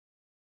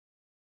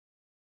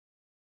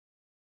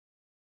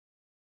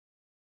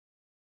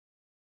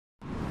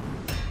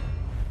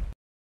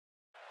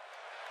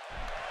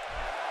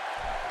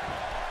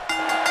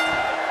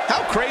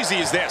crazy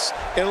is this?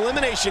 An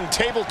elimination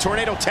table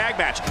tornado tag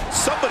match.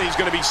 Somebody's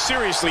going to be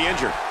seriously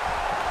injured.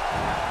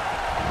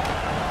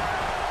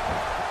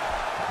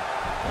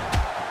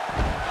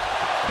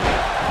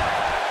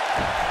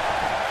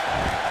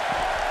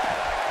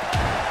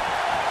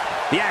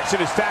 The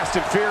action is fast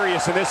and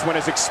furious, and this one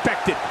is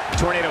expected.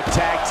 Tornado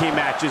tag team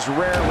matches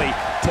rarely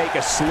take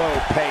a slow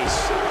pace.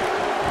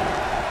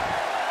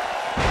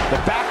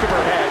 The back of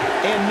her head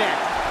and neck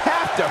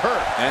have to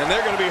hurt. And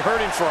they're going to be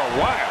hurting for a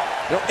while.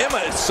 You know,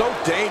 Emma is so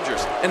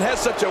dangerous and has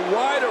such a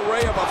wide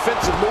array of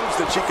offensive moves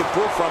that she can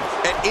pull from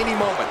at any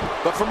moment.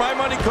 But for my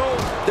money, Cole,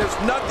 there's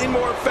nothing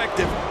more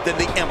effective than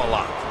the Emma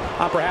lock.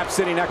 I'm perhaps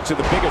sitting next to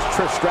the biggest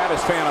Trish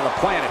Stratus fan on the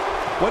planet.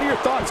 What are your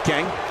thoughts,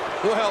 King?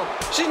 Well,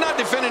 she's not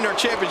defending her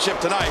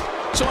championship tonight,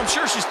 so I'm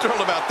sure she's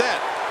thrilled about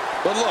that.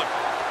 But look,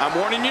 I'm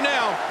warning you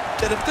now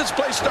that if this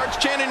place starts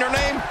chanting her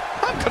name,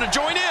 I'm going to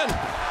join in.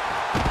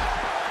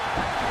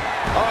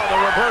 Oh,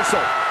 the reversal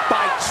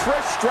by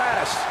Trish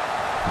Stratus.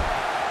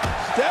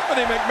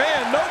 Stephanie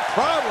McMahon, no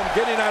problem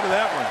getting out of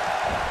that one.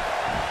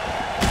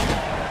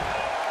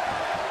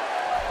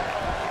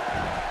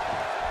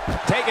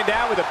 Taken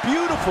down with a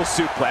beautiful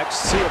suplex.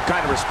 See what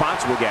kind of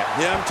response we'll get.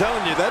 Yeah, I'm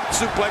telling you, that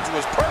suplex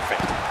was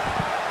perfect.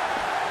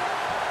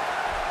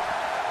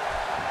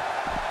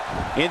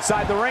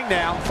 Inside the ring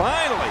now.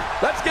 Finally,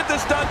 let's get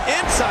this done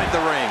inside the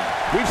ring.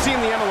 We've seen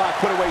the Emma lock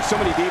put away so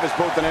many divas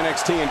both in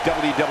NXT and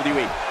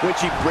WWE. When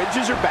she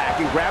bridges her back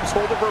and grabs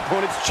hold of her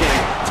opponent's chin,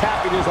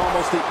 tapping is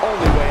almost the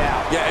only way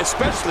out. Yeah,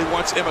 especially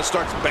once Emma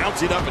starts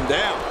bouncing up and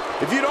down.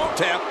 If you don't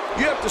tap,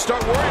 you have to start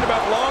worrying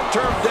about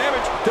long-term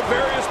damage to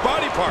various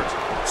body parts,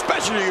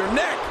 especially your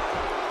neck.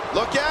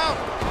 Look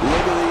out.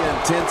 Look at the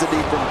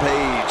intensity from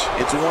Paige.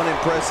 It's one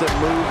impressive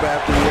move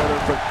after the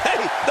other. Hey,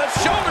 the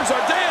shoulders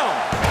are down.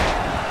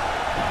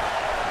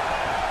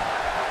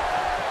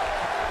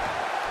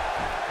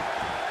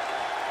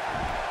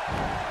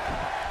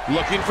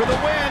 Looking for the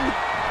win.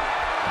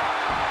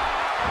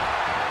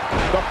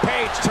 The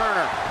Paige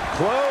Turner.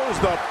 Close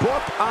the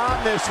book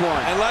on this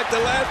one. And like the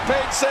last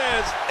page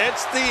says,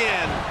 it's the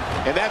end.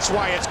 And that's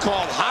why it's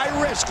called high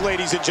risk,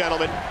 ladies and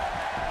gentlemen.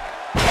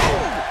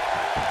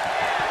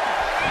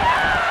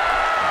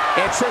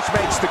 And Trish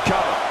makes the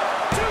cover.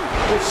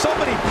 Will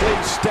somebody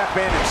please step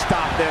in and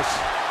stop this?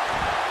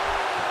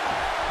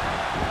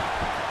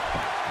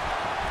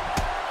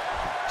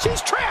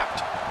 She's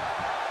trapped.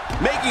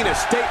 Making a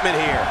statement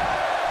here.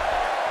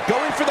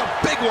 Going for the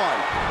big one.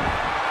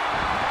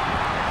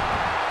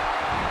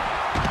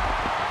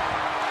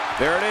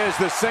 There it is,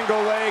 the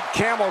single leg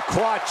camel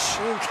clutch.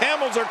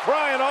 Camels are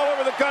crying all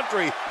over the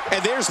country.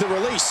 And there's the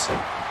release.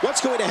 What's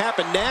going to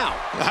happen now?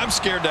 I'm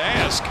scared to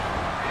ask.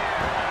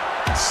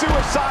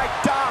 Suicide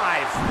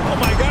dive. Oh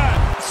my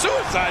God,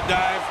 suicide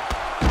dive.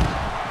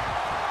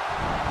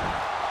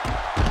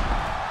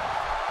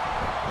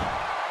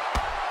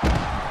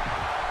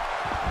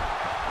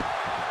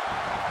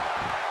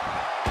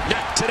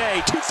 Not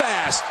today, too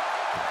fast.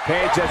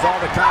 Paige has all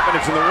the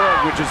confidence in the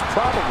world, which is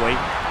probably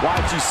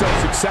why she's so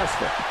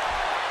successful.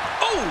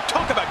 Oh,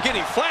 talk about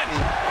getting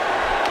flattened.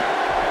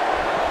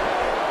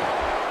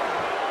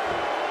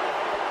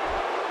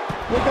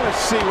 We're going to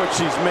see what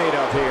she's made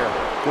of here.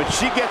 When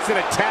she gets in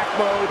attack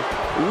mode,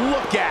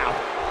 look out.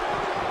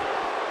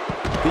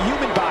 The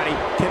human body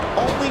can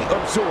only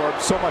absorb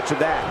so much of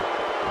that.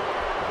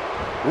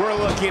 We're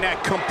looking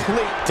at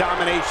complete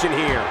domination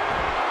here.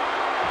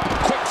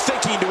 Quick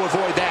thinking to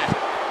avoid that.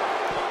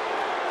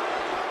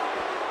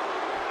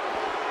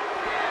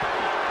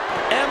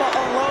 Emma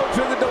unloads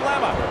with the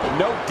dilemma.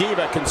 No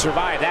diva can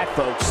survive that,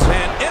 folks.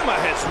 Man, Emma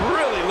has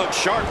really looked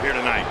sharp here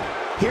tonight.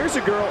 Here's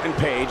a girl in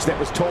Paige that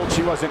was told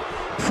she wasn't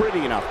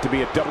pretty enough to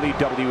be a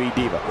WWE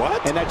diva.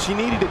 What? And that she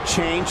needed to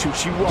change who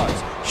she was.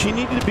 She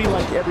needed to be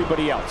like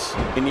everybody else.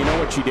 And you know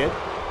what she did?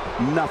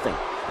 Nothing.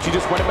 She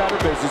just went about her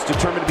business,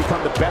 determined to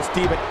become the best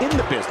diva in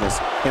the business,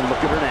 and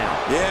look at her now.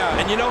 Yeah,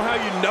 and you know how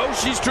you know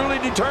she's truly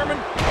determined?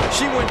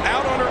 She went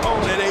out on her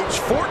own at age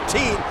 14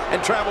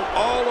 and traveled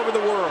all over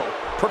the world,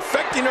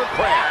 perfecting her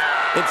craft.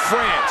 In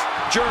France,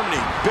 Germany,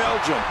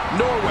 Belgium,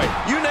 Norway,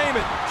 you name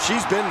it,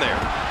 she's been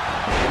there.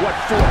 What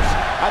force!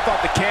 I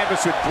thought the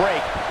canvas would break.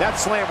 That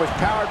slam was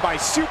powered by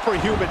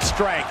superhuman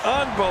strength.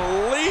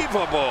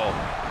 Unbelievable!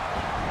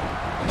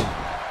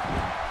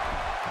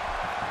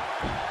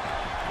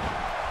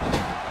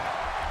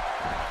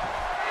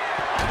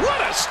 What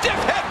a stiff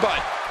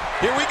headbutt.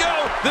 Here we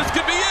go. This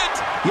could be it.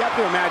 You have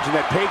to imagine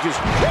that Paige's...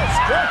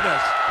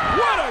 Goodness!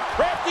 What a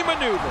crafty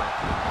maneuver.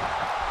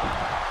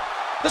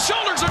 The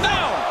shoulders are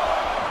down.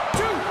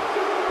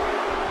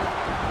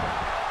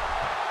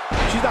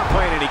 She's not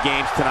playing any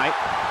games tonight.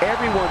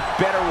 Everyone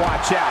better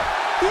watch out.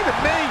 Even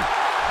me.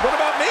 What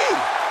about me?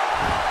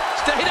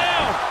 Stay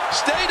down.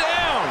 Stay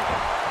down.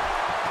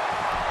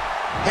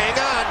 Hang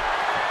on.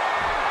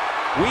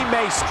 We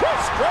may...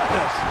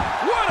 Goodness!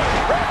 What a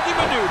crafty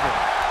maneuver.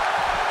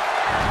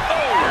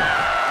 Oh,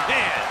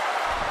 man.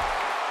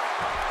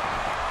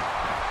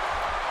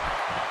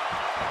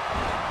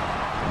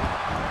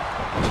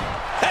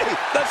 Hey,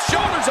 the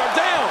shoulders are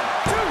down.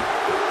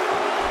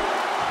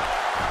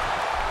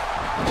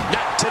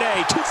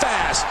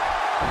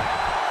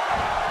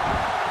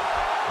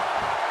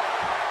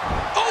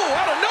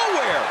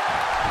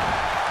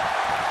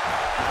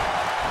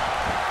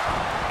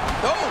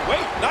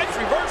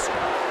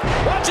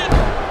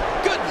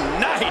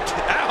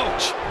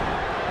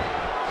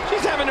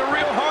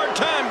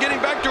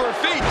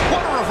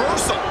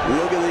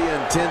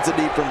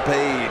 deep from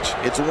Paige.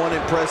 It's one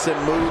impressive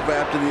move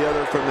after the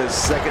other from this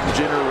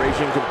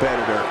second-generation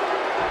competitor.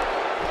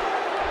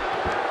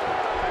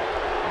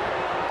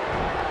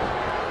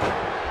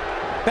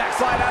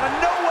 Backslide out of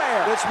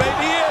nowhere. This may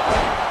be it.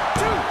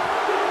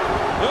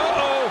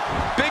 Uh-oh.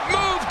 Big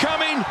move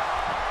coming.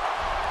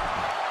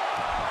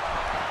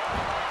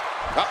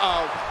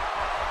 Uh-oh.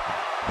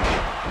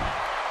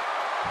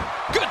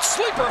 Good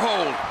sleeper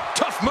hold.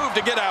 Tough move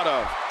to get out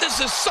of. This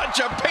is such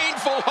a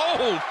painful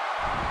hold.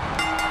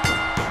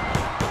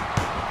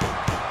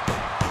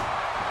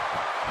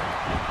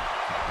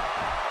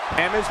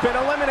 Emma's been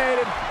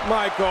eliminated.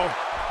 Michael,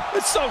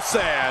 it's so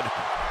sad.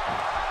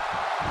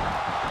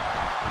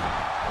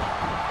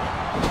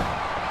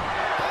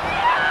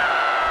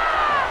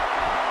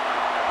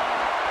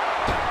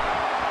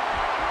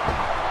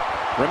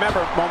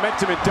 Remember,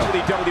 momentum in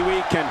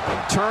WWE can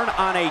turn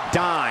on a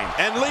dime.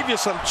 And leave you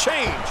some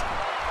change.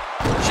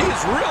 She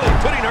is really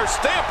putting her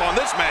stamp on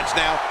this match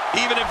now,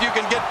 even if you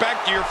can get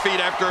back to your feet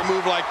after a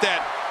move like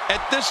that.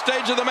 At this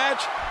stage of the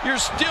match, you're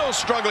still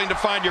struggling to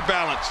find your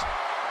balance.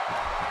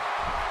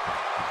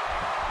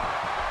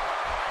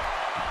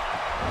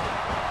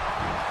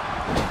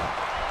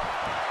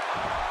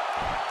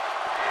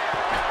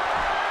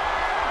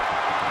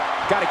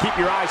 Got to keep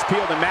your eyes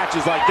peeled in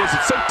matches like this.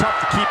 It's so tough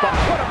to keep up.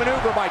 What a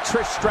maneuver by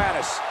Trish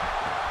Stratus.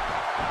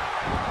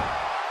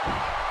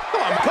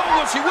 Oh, Cole,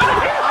 will she win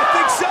it here? I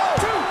think so.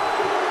 2,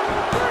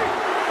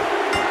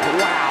 3.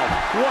 Wow,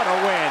 what a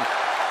win.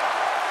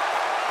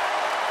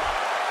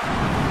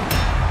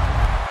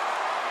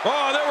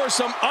 Oh, there were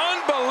some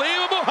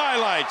unbelievable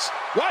highlights.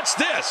 Watch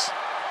this.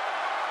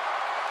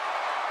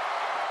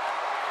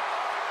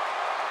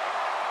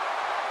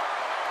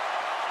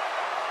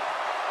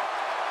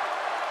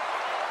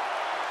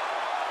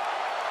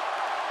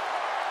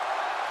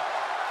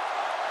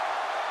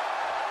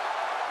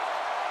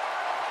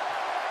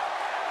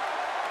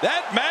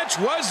 That match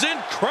was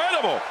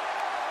incredible.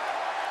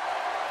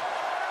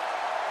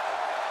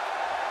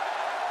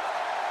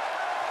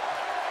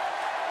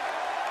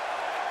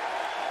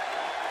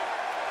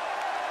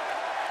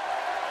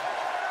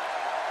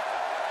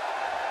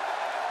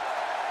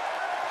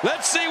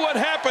 Let's see what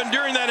happened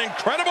during that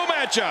incredible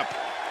matchup.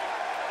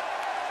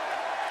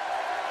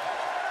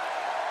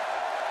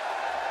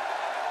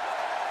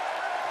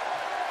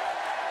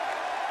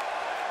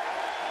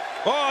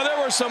 Oh, there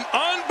were some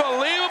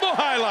unbelievable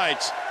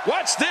highlights.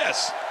 Watch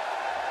this.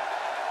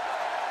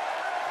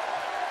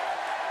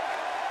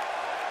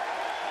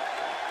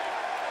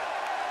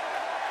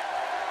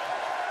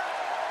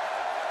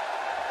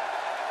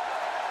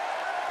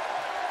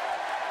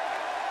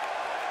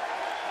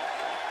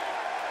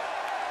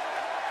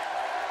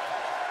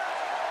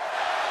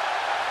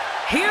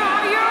 Here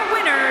are your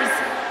winners,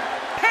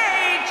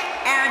 Paige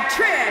and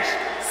Trish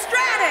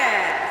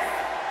Stratus.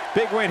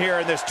 Big win here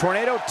in this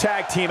Tornado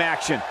Tag Team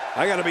action.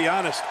 I gotta be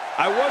honest,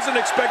 I wasn't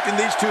expecting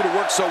these two to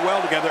work so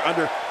well together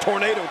under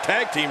Tornado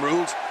Tag Team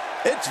rules.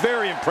 It's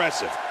very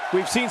impressive.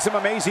 We've seen some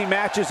amazing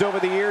matches over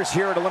the years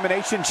here at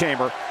Elimination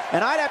Chamber,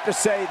 and I'd have to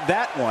say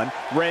that one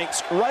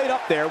ranks right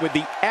up there with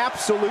the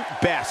absolute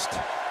best.